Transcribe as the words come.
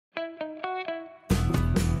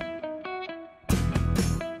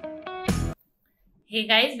Hey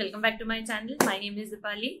guys, welcome back to my channel. My name is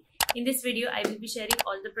Deepali. In this video, I will be sharing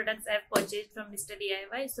all the products I have purchased from Mr.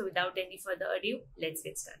 DIY. So without any further ado, let's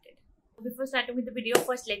get started. Before starting with the video,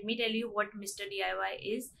 first let me tell you what Mr.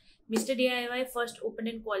 DIY is. Mr. DIY first opened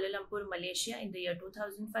in Kuala Lumpur, Malaysia in the year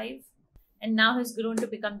 2005 and now has grown to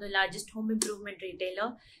become the largest home improvement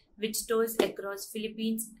retailer with stores across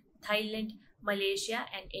Philippines, Thailand, Malaysia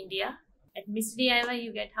and India. At Mr. DIY,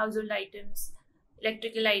 you get household items,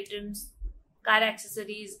 electrical items, car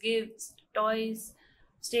accessories, gifts, toys,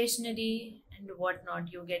 stationery and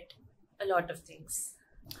whatnot. You get a lot of things.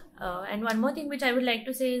 And one more thing which I would like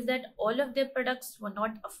to say is that all of their products were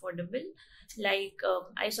not affordable. Like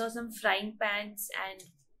I saw some frying pans and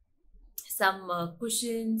some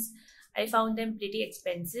cushions. I found them pretty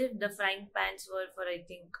expensive. The frying pans were for, I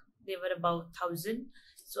think they were about 1,000.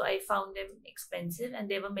 So I found them expensive, and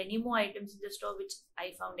there were many more items in the store which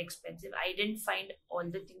I found expensive. I didn't find all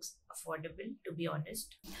the things affordable, to be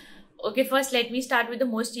honest. Okay, first let me start with the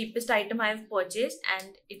most cheapest item I have purchased,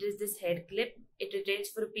 and it is this hair clip. It retails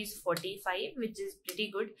for ₹45, which is pretty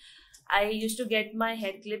good. I used to get my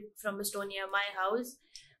hair clip from a store near my house,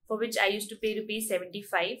 for which I used to pay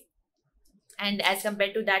 ₹75. And as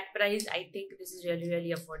compared to that price, I think this is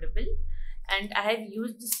really affordable. And I have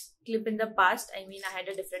used this clip in the past. I mean, I had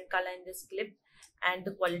a different color in this clip and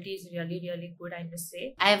the quality is really good, I must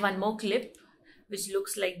say. I have one more clip which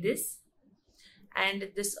looks like this,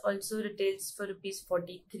 and this also retails for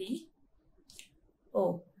 ₹43.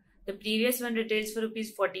 Oh, the previous one retails for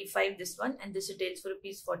 ₹45, this one, and this retails for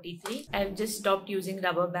 ₹43. I have just stopped using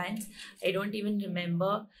rubber bands. I don't even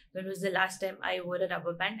remember when was the last time I wore a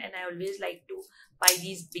rubber band, and I always like to buy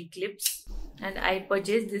these big clips. And I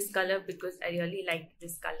purchased this color because I really liked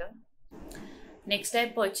this color. Next I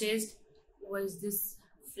purchased was this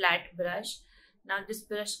flat brush. Now this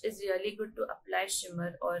brush is really good to apply shimmer,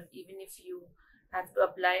 or even if you have to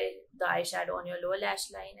apply the eyeshadow on your lower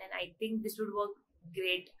lash line, and I think this would work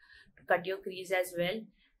great to cut your crease as well.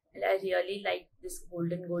 And I really like this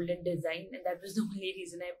golden design, and that was the only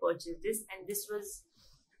reason I purchased this. And this was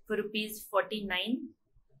for ₹49.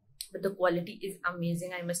 But the quality is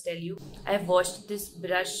amazing, I must tell you. I have washed this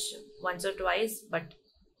brush once or twice, but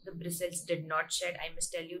the bristles did not shed. I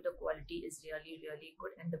must tell you, the quality is really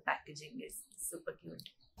good, and the packaging is super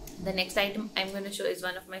cute. The next item I'm going to show is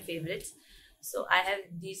one of my favorites. So I have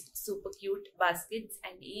these super cute baskets,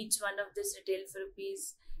 and each one of this retails for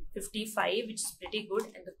 ₹55, which is pretty good,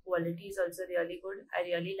 and the quality is also really good. I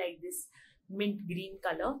really like this mint green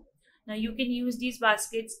color. Now you can use these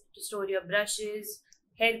baskets to store your brushes,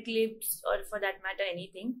 hair clips, or for that matter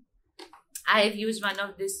anything. I have used one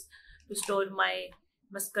of this to store my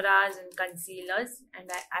mascaras and concealers,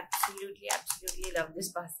 and I absolutely love this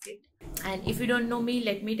basket. And if you don't know me,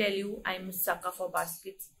 let me tell you, I'm a sucker for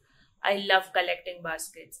baskets. I love collecting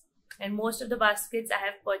baskets, and most of the baskets I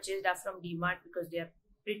have purchased are from DMart because they are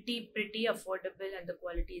pretty affordable and the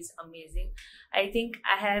quality is amazing. I think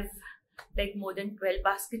I have like more than 12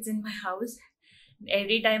 baskets in my house.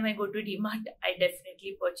 Every time I go to DMart, I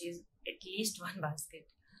definitely purchase at least one basket.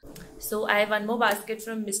 So I have one more basket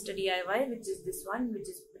from Mr. DIY, which is this one, which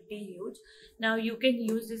is pretty huge. Now you can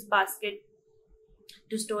use this basket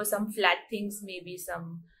to store some flat things, maybe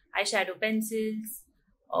some eyeshadow pencils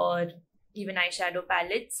or even eyeshadow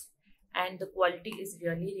palettes, and the quality is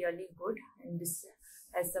really good, and this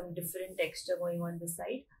has some different texture going on the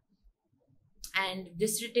side. And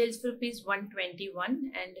this retails for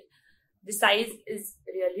 ₹121, and the size is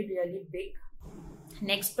really big.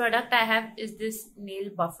 Next product I have is this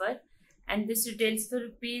nail buffer, and this retails for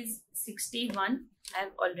 ₹61. I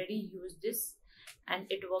have already used this and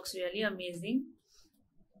it works really amazing.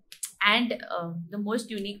 And the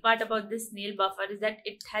most unique part about this nail buffer is that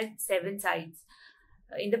it has 7 sides.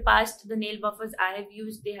 In the past, the nail buffers I have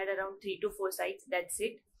used, they had around 3 to 4 sides, that's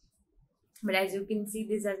it. But as you can see,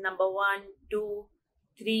 this has number 1, 2,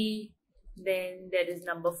 3, then there is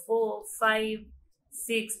number 4, 5,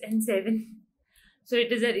 6 and 7. So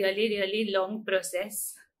it is a really long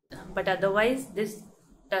process, but otherwise this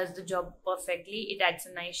does the job perfectly. It adds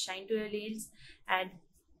a nice shine to your nails, and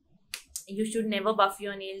you should never buff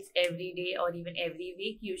your nails every day or even every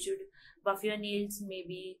week. You should buff your nails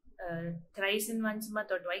maybe thrice in once a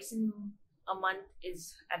month or twice in a month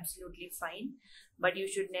is absolutely fine, but you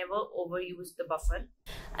should never overuse the buffer.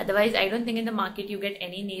 Otherwise, I don't think in the market you get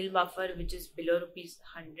any nail buffer which is below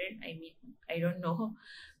 ₹100. I mean, I don't know,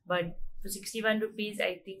 but for ₹61,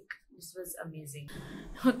 I think this was amazing.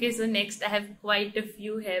 Okay, so next I have quite a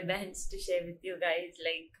few hair bands to share with you guys.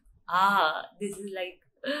 Like, this is like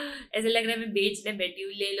ऐसा लग रहा है मैं बेचने बैठी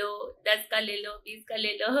हूँ, ले लो 10 का ले लो 20 का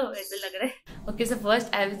ले लो, ऐसा लग रहा है. Okay, so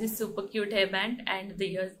first I have this super cute hairband and the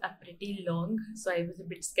ears are pretty long, so I was a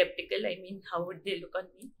bit skeptical. I mean, how would they look on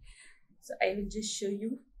me? So I will just show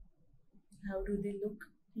you how do they look.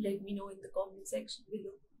 Let me know in the comment section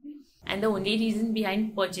below. And the only reason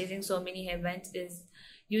behind purchasing so many hairbands is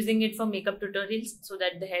using it for makeup tutorials so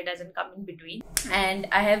that the hair doesn't come in between. And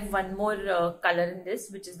I have one more color in this,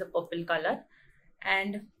 which is the purple color.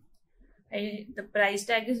 And the price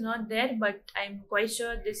tag is not there, but I'm quite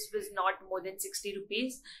sure this was not more than 60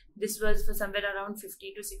 rupees. This was for somewhere around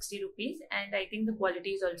 50 to 60 rupees. And I think the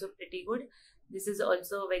quality is also pretty good. This is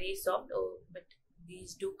also very soft. Oh, but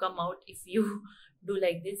these do come out if you do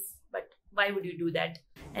like this. But why would you do that?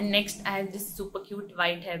 And next I have this super cute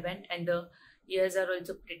white hairband, and the ears are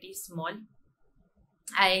also pretty small.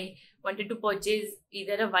 I wanted to purchase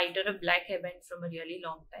either a white or a black hairband from a really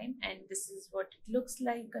long time, and this is what it looks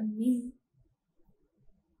like on me.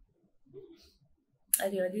 I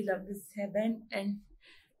really love this hairband and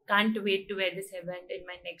can't wait to wear this hairband in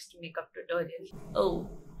my next makeup tutorial. Oh,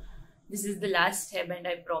 this is the last hairband,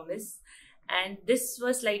 I promise. And this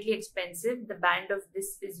was slightly expensive. The band of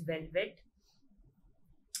this is velvet.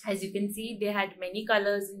 As you can see, they had many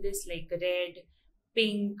colors in this, like red,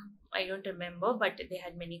 pink, I don't remember, but they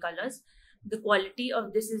had many colors. The quality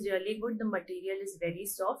of this is really good. The material is very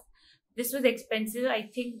soft. This was expensive. I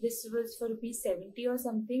think this was for ₹70 or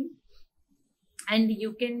something. And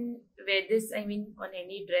you can wear this, I mean, on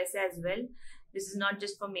any dress as well. This is not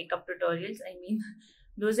just for makeup tutorials. I mean,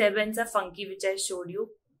 those hairbands are funky, which I showed you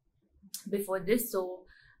before this. So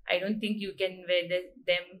I don't think you can wear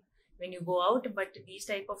them when you go out. But these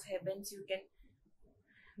type of hairbands you can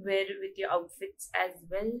wear with your outfits as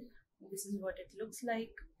well. This is what it looks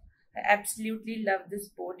like. I absolutely love this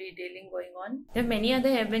bow detailing going on. There are many other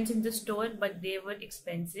hairbands in the store, but they were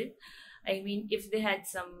expensive. I mean, if they had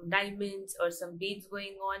some diamonds or some beads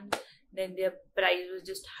going on, then their price was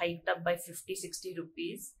just hiked up by 50-60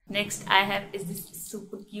 rupees. Next I have is this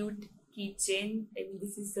super cute keychain. I mean,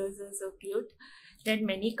 this is so cute. There are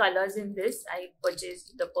many colors in this. I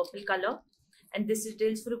purchased the purple color, and this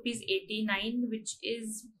retails for ₹89, which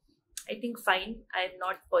is, I think, fine. I have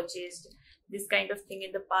not purchased this kind of thing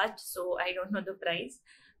in the past, so I don't know the price,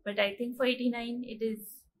 but I think for 89 it is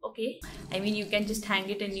okay. I mean, you can just hang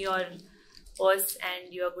it in your purse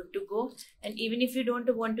and you are good to go. And even if you don't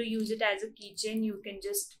want to use it as a keychain, you can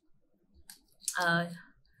just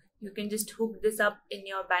hook this up in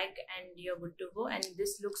your bag and you're good to go. And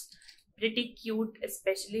this looks pretty cute,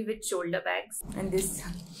 especially with shoulder bags. And this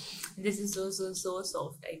is so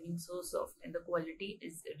soft. I mean, so soft, and the quality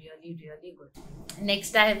is really good.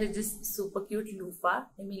 Next I have this super cute loofah.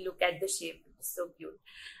 I mean, look at the shape. It's so cute.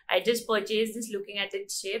 I just purchased this looking at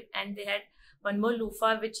its shape, and they had one more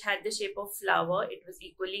loofah which had the shape of flower. It was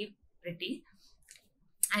equally pretty,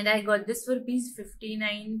 and I got this for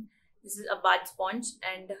 ₹59. This is a bath sponge,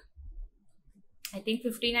 and I think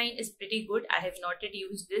 59 is pretty good. I have not yet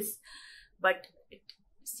used this, but it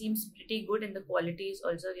seems pretty good, and the quality is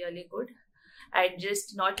also really good. I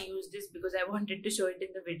just not used this because I wanted to show it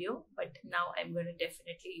in the video, but now I'm going to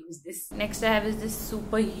definitely use this. Next I have is this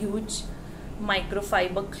super huge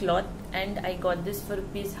microfiber cloth, and I got this for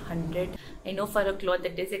 ₹100. I know for a cloth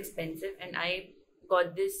that is expensive, and I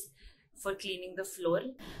got this for cleaning the floor.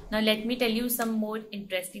 Now let me tell you some more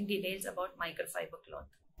interesting details about microfiber cloth.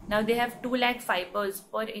 Now they have 2 lakh fibers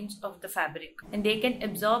per inch of the fabric, and they can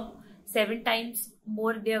absorb 7 times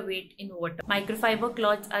more their weight in water. Microfiber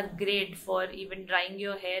cloths are great for even drying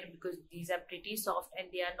your hair because these are pretty soft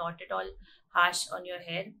and they are not at all harsh on your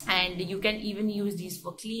hair. And you can even use these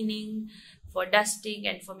for cleaning, for dusting,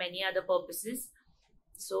 and for many other purposes.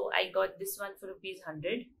 So I got this one for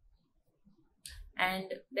 ₹100.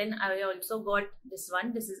 And then I also got this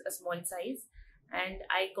one. This is a small size, and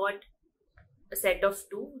I got a set of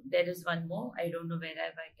 2. There is one more. I don't know where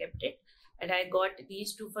have I kept it. And I got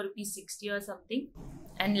these 2 for ₹60 or something.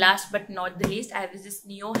 And last but not the least, I have this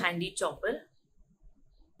Neo handy chopper,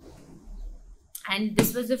 and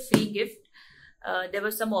this was a free gift. There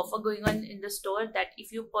was some offer going on in the store that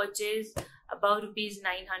if you purchase above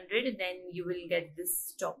 ₹900, then you will get this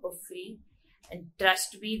chopper free. And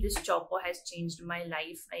trust me, this chopper has changed my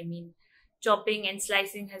life. I mean, chopping and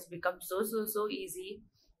slicing has become so easy.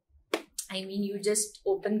 I mean, you just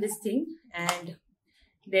open this thing and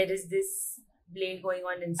there is this blade going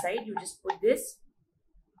on inside. You just put this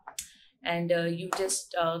and you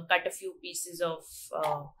just cut a few pieces of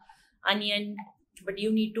onion, but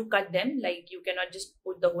you need to cut them. Like, you cannot just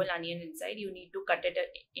put the whole onion inside. You need to cut it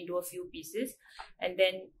into a few pieces, and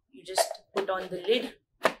then you just put on the lid,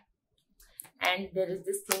 and there is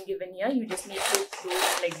this thing given here. You just need to do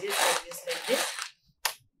it like this, like this, like this,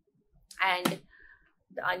 and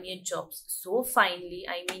the onion chops so finely.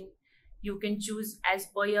 I mean, you can choose as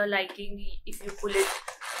per your liking. If you pull it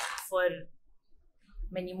for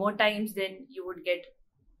many more times, then you would get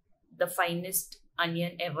the finest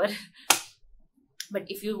onion ever. But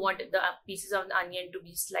if you want the pieces of the onion to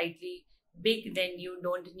be slightly big, then you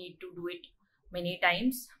don't need to do it many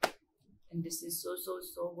times. And this is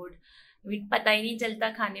so good. I mean, पता ही नहीं चलता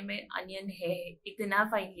खाने में onion है, इतना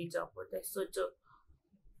finely chop होता है. सोचो.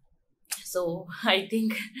 So I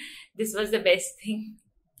think this was the best thing,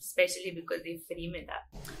 especially because they free में था.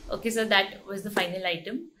 Okay, so that was the final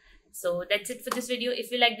item. So that's it for this video.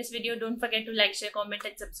 If you like this video, don't forget to like, share, comment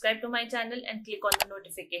and subscribe to my channel, and click on the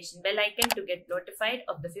notification bell icon to get notified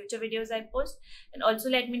of the future videos I post. And also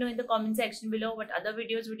let me know in the comment section below what other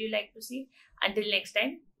videos would you like to see. Until next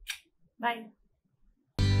time, bye.